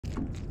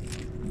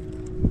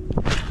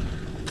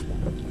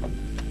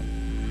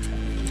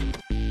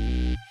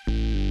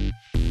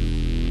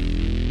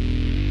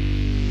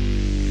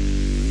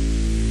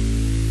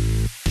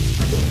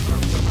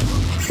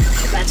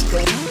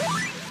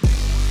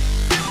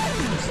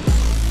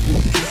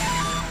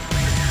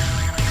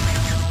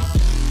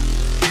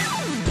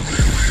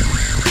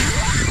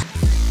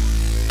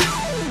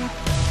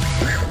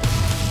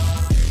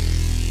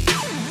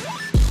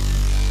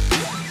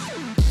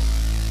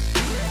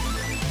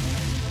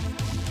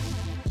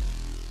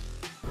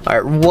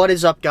Alright, what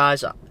is up,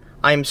 guys?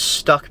 I'm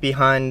stuck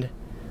behind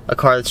a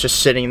car that's just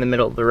sitting in the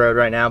middle of the road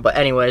right now. But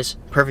anyways,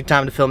 perfect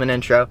time to film an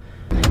intro.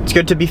 It's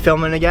good to be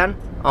filming again.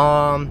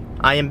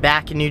 I am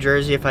back in New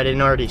Jersey, if I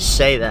didn't already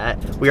say that.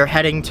 We are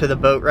heading to the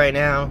boat right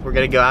now. We're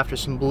gonna go after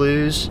some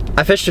blues.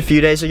 I fished a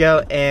few days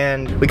ago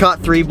and we caught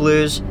 3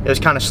 blues. It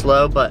was kind of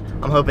slow, but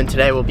I'm hoping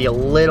today will be a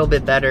little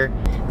bit better.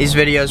 These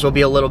videos will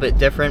be a little bit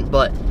different,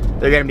 but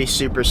they're gonna be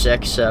super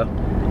sick, so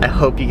I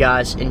hope you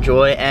guys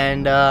enjoy,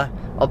 and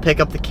I'll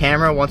pick up the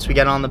camera once we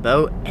get on the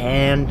boat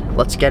and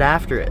let's get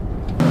after it.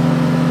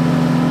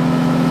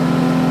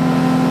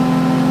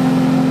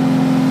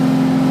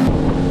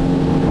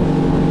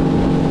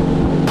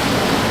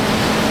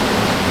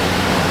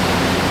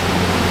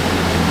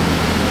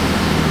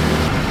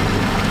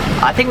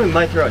 I think we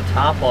might throw a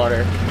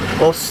Topwater.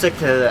 We'll stick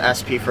to the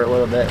SP for a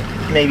little bit.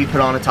 Maybe put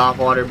on a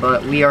Topwater,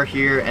 but we are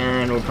here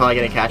and we're probably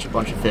gonna catch a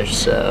bunch of fish,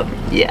 so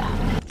yeah.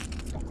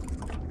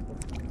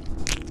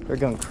 They're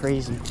going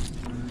crazy.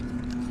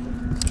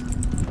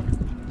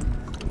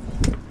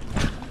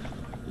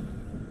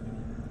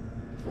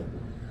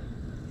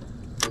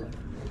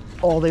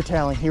 Oh, they're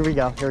tailing. Here we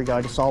go. Here we go.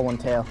 I just saw one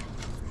tail.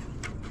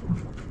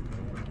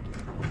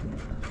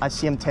 I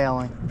see them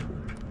tailing.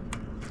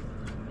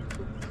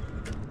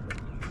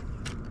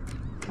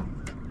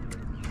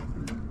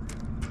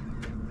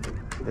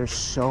 There's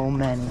so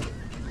many.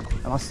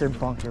 Unless they're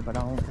bunker, but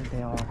I don't think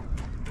they are.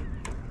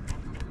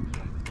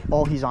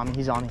 Oh, he's on me.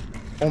 He's on me.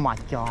 Oh my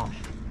gosh.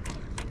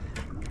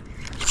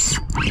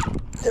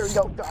 There we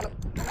go. Got him.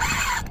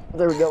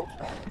 There we go.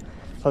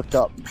 Hooked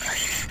up.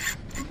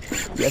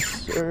 Yes,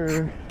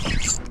 sir.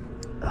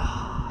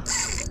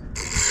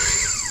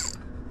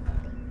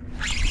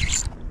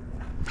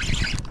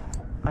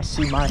 I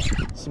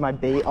see my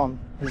bait on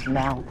his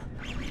mouth.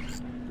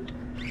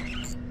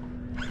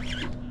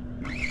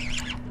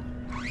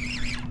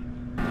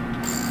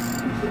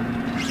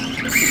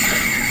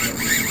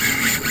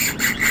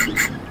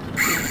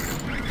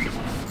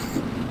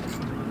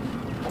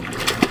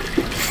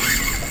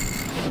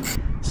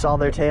 Saw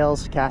their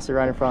tails, cast it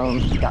right in front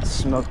of them, got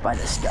smoked by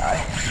this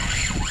guy.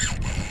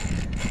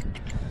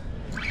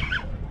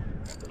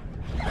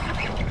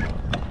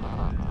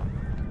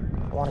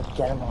 I want to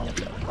get him on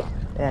it,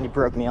 and he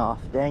broke me off.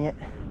 Dang it.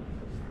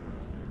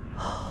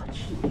 Oh,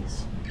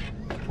 jeez.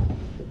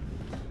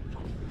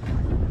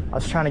 I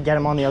was trying to get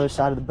him on the other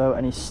side of the boat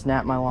and he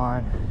snapped my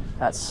line.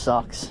 That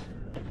sucks.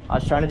 I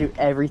was trying to do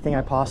everything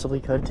I possibly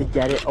could to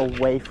get it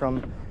away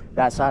from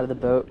that side of the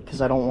boat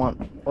because I don't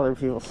want other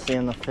people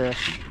seeing the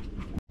fish.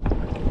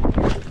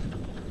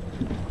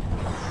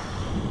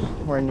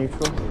 We're in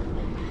neutral.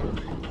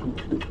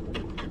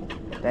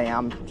 Dang,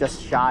 I'm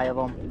just shy of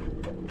them.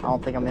 I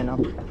don't think I'm in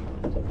them.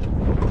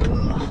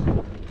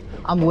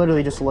 I'm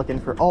literally just looking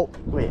for, oh,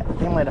 wait, I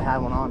think I might have had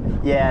one on me.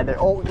 Yeah,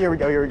 oh, here we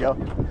go, here we go.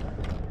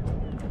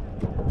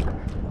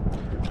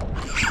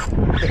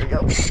 There we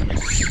go.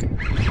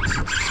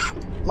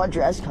 My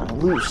drag's kind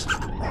of loose.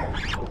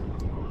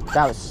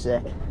 That was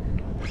sick.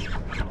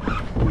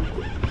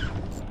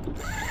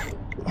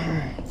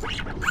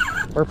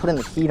 We're putting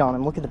the heat on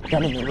him. Look at the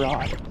bend in the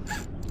rod.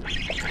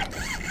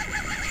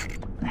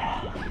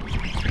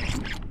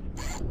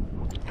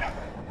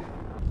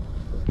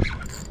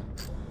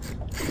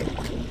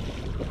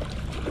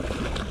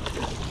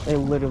 They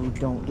literally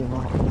don't give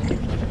up.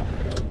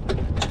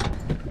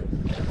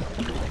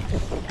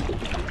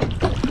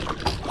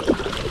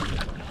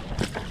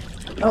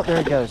 Oh,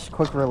 there it goes.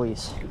 Quick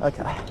release.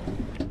 Okay.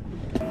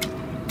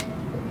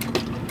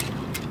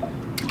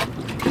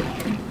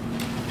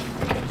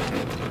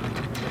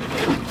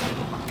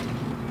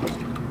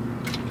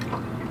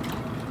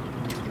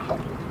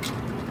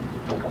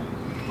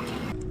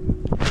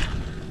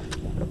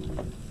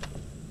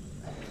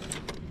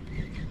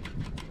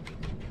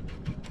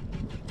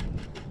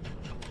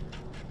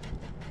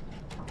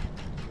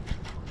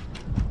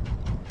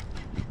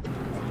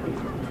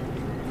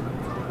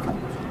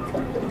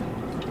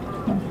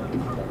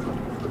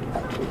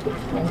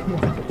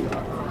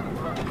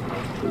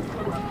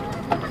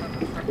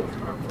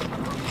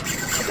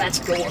 That's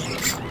going.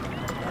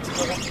 That's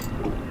going.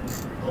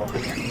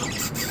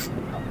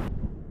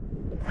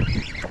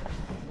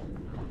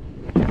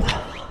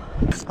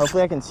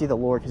 Hopefully I can see the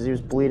lure because he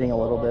was bleeding a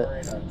little bit.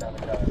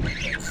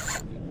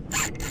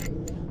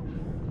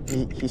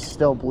 He's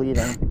still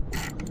bleeding.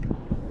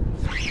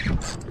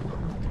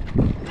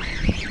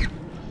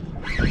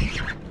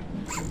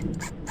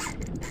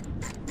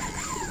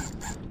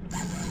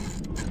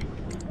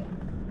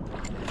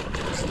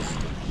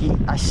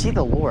 I see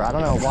the lure. I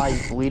don't know why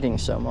he's bleeding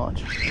so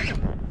much.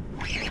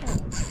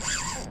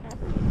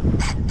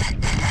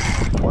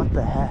 What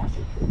the heck?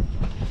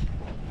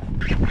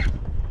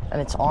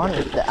 And it's on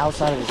the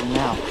outside of his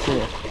mouth,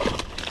 too.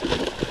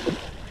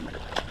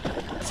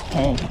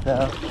 Tank,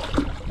 though.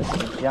 This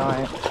is a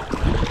giant.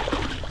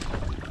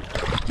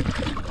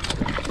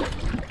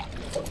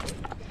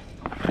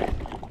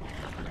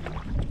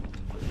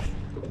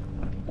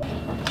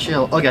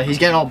 Chill. Okay, he's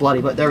getting all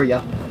bloody, but there we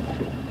go.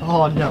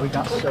 Oh no, he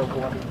got so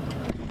bloody.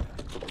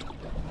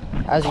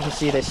 As you can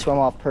see, they swim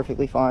off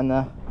perfectly fine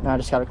though. Now I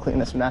just gotta clean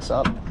this mess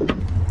up.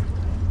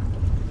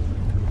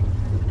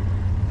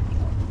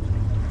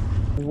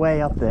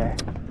 Way up there.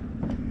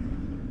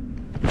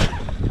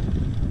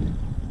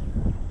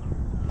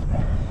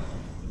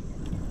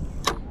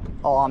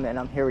 Oh, I'm in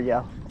them. Here we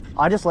go.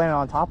 I just landed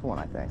on top of one,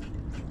 I think.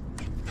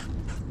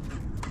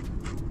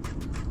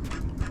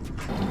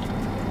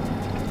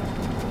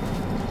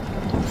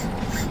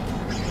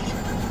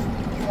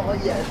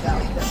 Oh yeah, it's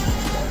out there.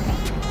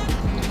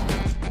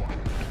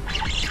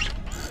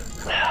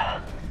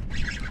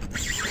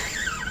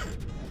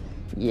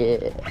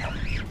 Yeah.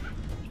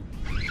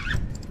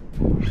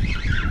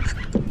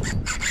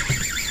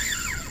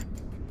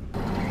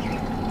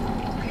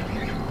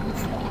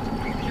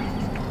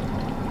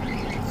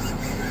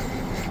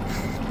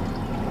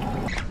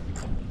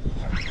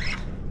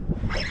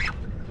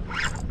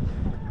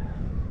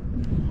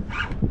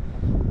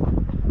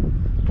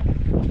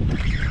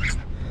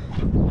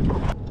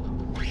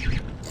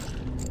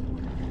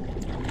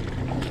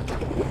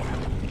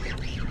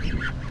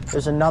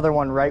 There's another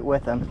one right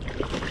with him,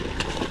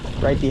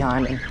 right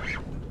behind him.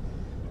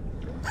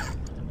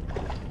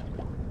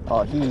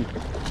 Oh,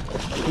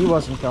 he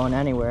wasn't going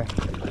anywhere.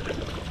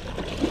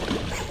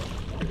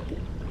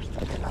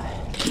 I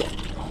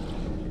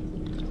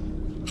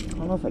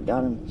don't know if I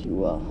got him too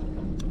well.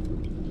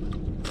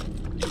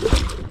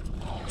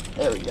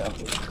 There we go.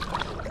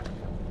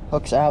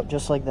 Hooks out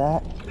just like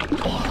that.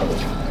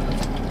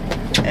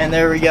 And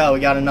there we go, we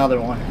got another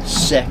one.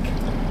 Sick.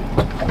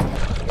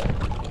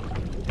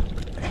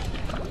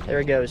 There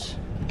it goes.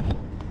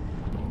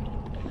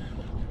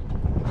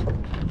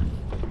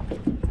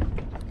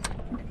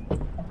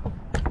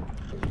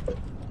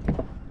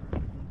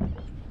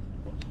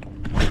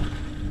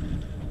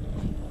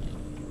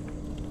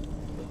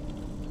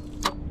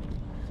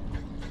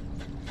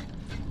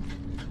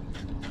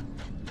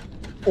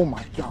 Oh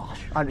my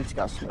gosh, I just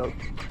got smoked.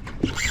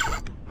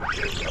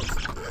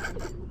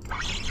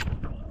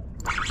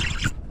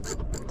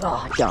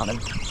 Oh, I got him.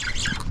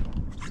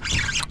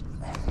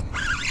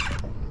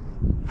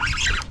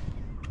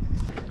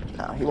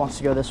 No, he wants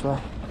to go this way.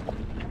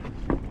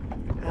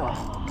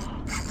 Oh.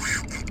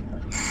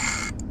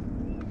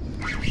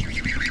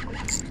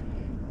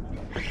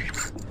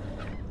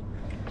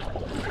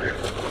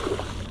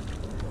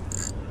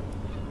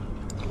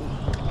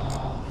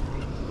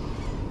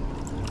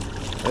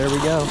 There we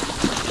go.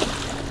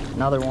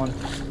 Another one.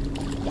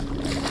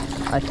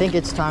 I think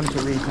it's time to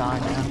retie now.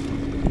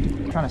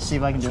 I'm trying to see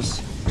if I can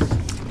just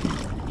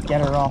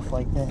get her off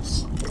like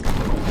this.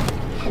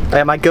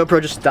 Yeah, my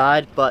GoPro just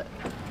died, but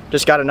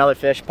just got another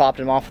fish, popped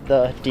him off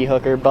the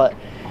D-hooker, but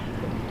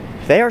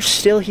they are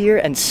still here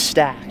and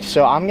stacked.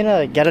 So I'm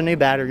gonna get a new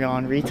battery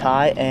on,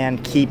 retie,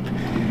 and keep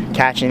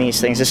catching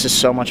these things. This is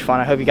so much fun.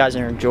 I hope you guys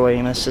are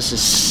enjoying this. This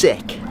is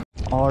sick.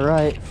 All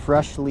right,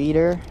 fresh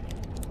leader,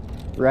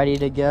 ready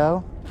to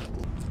go.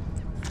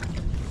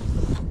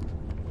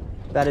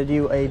 About to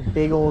do a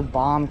big old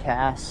bomb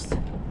cast.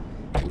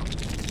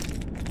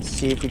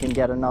 See if we can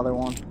get another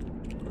one.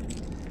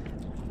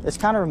 This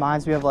kind of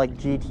reminds me of like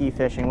GT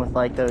fishing with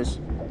like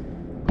those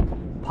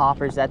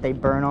poppers that they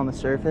burn on the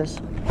surface.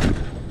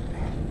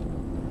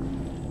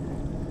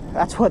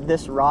 That's what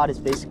this rod is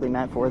basically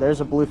meant for.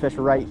 There's a bluefish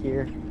right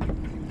here.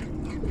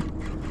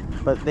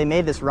 But they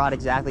made this rod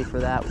exactly for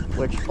that,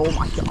 which, oh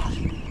my gosh.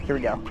 Here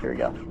we go, here we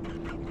go.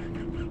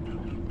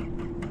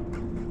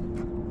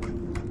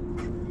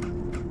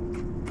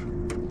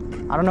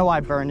 I don't know why I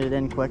burned it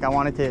in quick. I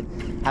wanted to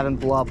have him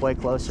blow up way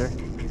closer.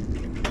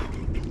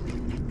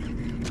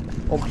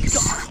 Oh my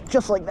gosh,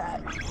 just like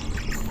that.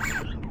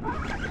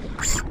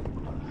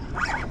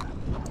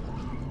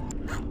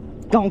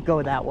 Don't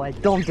go that way.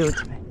 Don't do it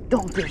to me.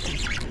 Don't do it to me.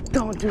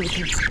 Don't do it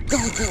to me.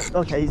 Don't do it.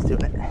 Okay, he's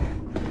doing it.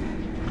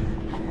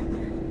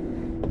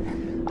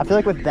 I feel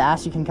like with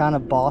bass, you can kind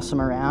of boss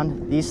them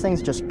around. These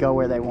things just go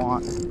where they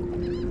want.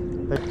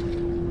 But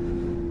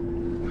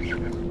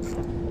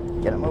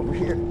get him over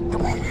here.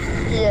 Come on.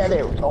 Yeah,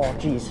 there we go. Oh,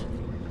 geez.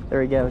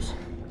 There he goes.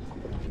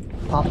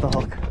 Pop the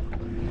hook.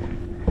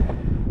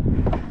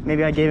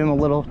 Maybe I gave him a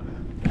little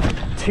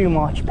too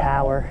much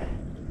power.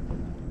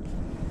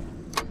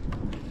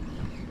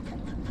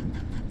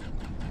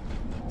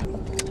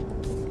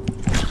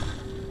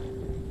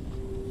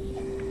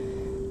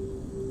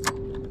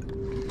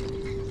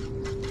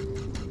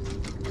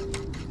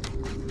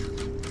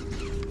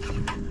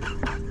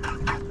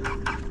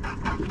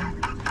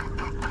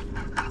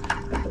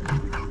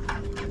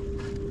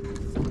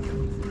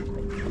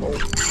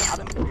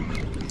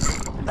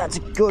 That's a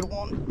good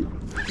one.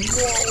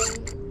 Whoa.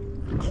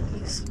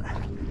 Jeez.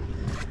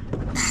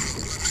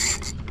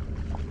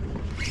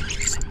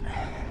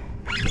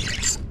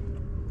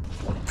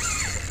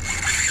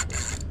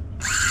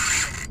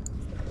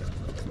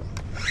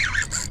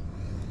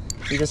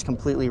 He just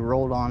completely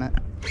rolled on it.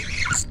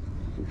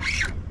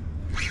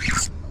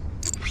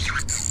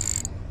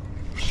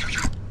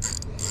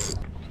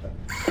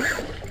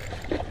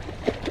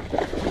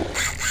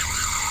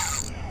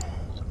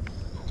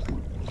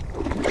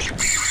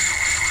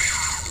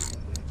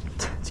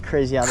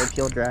 crazy how they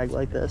peel drag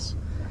like this.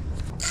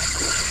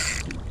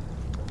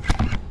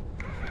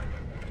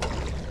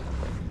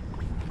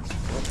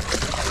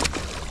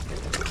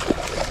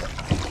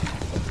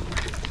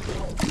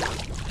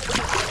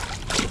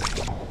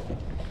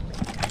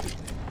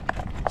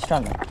 Just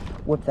trying to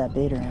whip that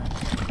bait around.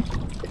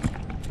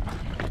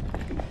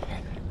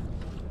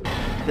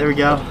 There we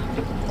go.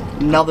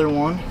 Another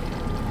one.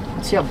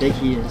 Let's see how big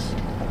he is.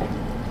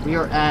 We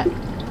are at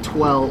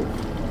 12.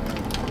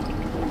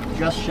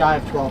 Just shy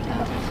of 12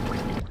 pounds.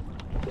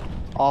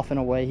 Off and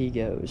away he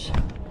goes.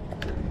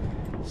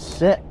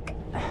 Sick.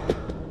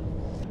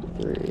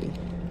 3,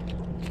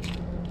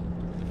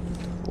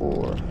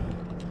 4,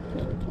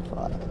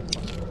 5.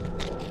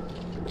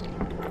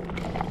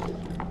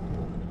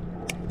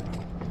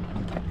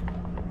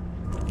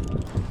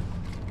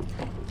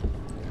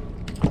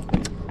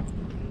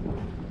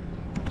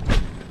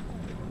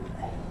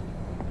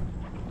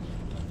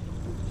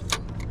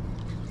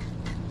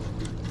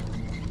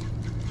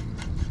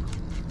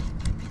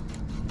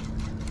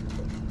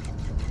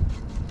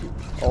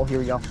 Oh, here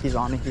we go. He's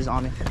on me. He's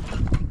on me.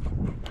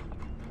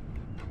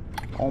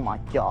 Oh my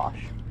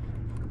gosh.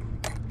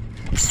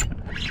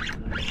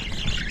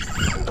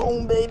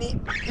 Boom, baby.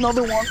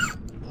 Another one.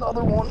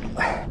 Another one.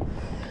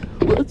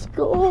 Let's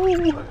go.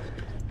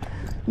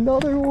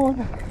 Another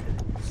one.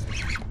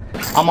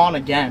 I'm on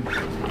again.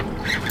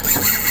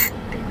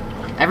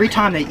 Every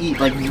time they eat,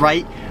 like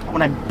right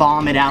when I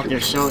bomb it out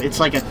there, so it's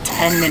like a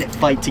 10-minute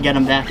fight to get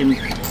him back in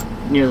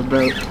near the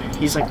boat.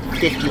 He's like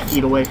 50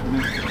 feet away from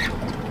me.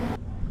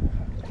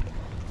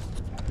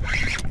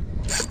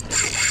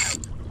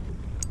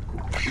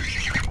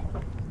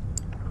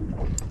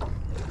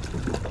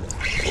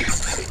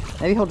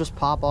 Maybe he'll just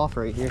pop off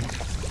right here.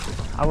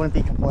 I wouldn't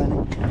be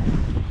complaining.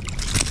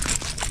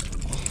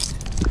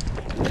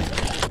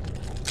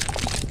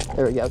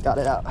 There we go, got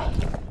it out.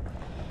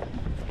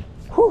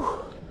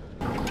 Whew.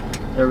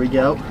 There we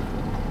go.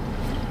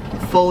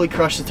 Fully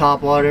crushed the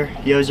topwater,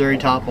 Yozuri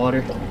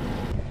topwater.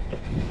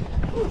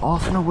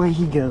 Off and away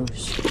he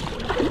goes.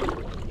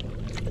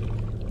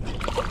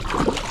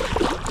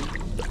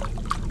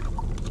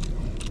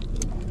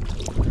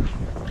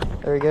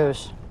 There he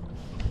goes.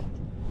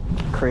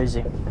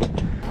 Crazy.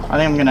 I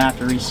think I'm gonna have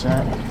to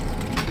reset.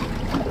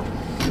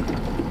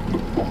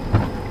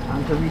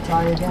 Time to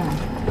retie again.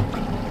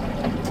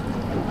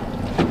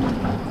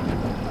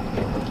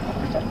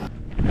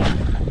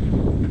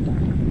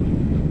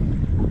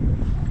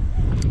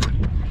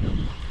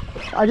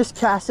 I just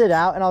cast it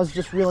out and I was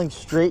just reeling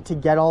straight to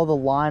get all the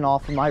line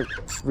off of my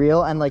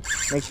reel and like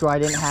make sure I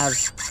didn't have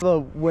the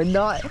wind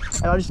knot,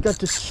 and I just got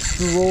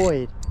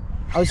destroyed.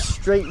 I was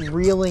straight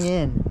reeling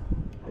in.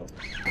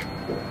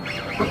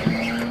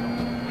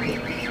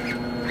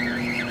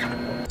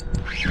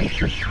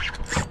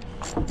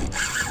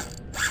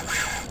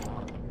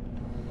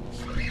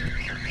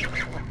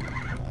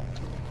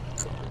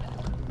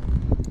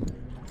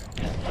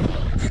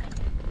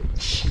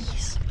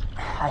 Jeez,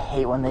 I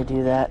hate when they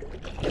do that.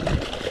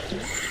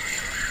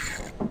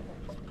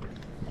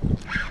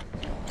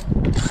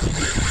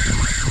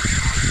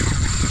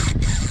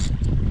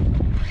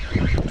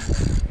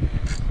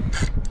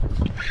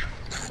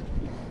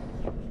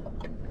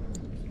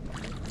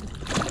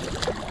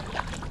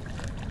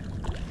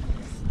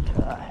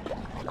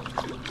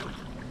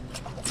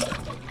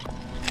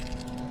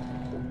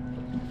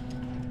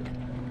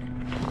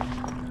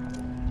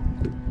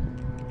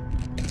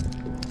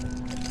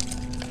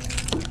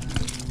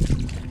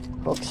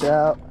 Hooks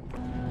out.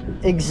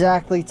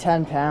 Exactly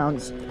 10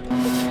 pounds.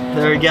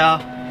 There we go.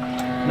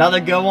 Another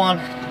good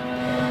one.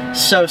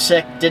 So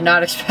sick. Did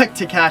not expect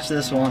to catch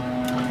this one.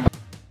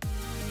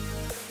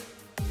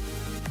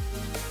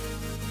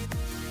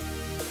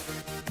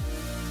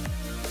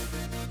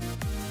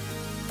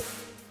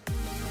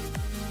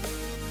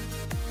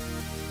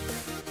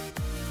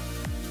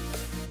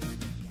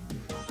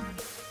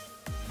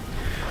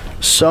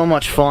 So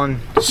much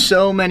fun.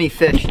 So many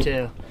fish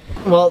too.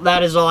 Well,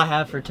 that is all I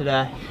have for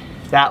today.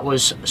 That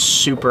was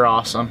super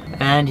awesome.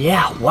 And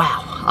yeah,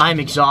 wow. I'm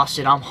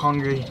exhausted, I'm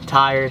hungry,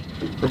 tired,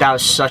 but that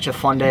was such a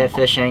fun day of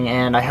fishing,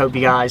 and I hope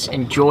you guys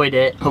enjoyed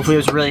it. Hopefully it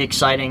was really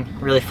exciting,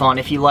 really fun.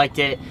 If you liked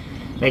it,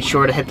 make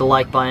sure to hit the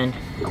like button,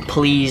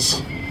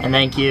 please, and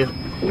thank you.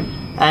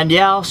 And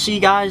yeah, I'll see you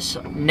guys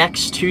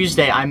next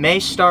Tuesday. I may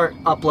start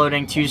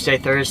uploading Tuesday,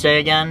 Thursday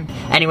again.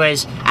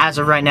 Anyways, as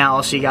of right now,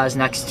 I'll see you guys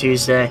next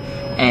Tuesday.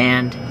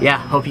 And yeah,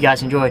 hope you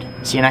guys enjoyed.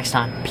 See you next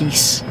time.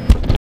 Peace.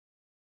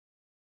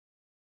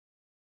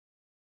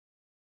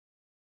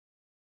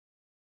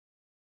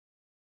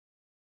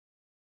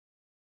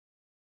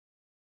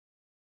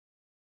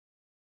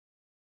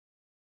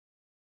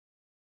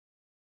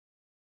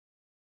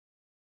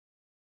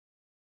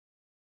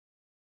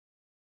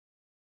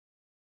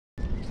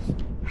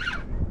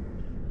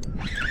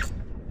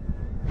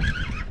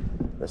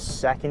 The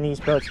second these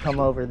boats come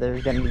over, they're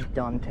gonna be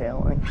done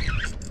tailing.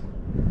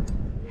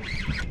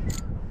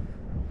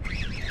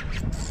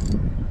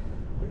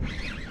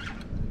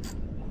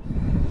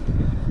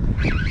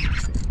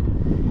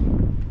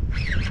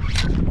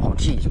 Oh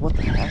geez, what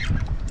the heck?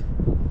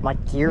 My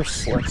gear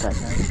slipped, I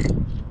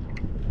think.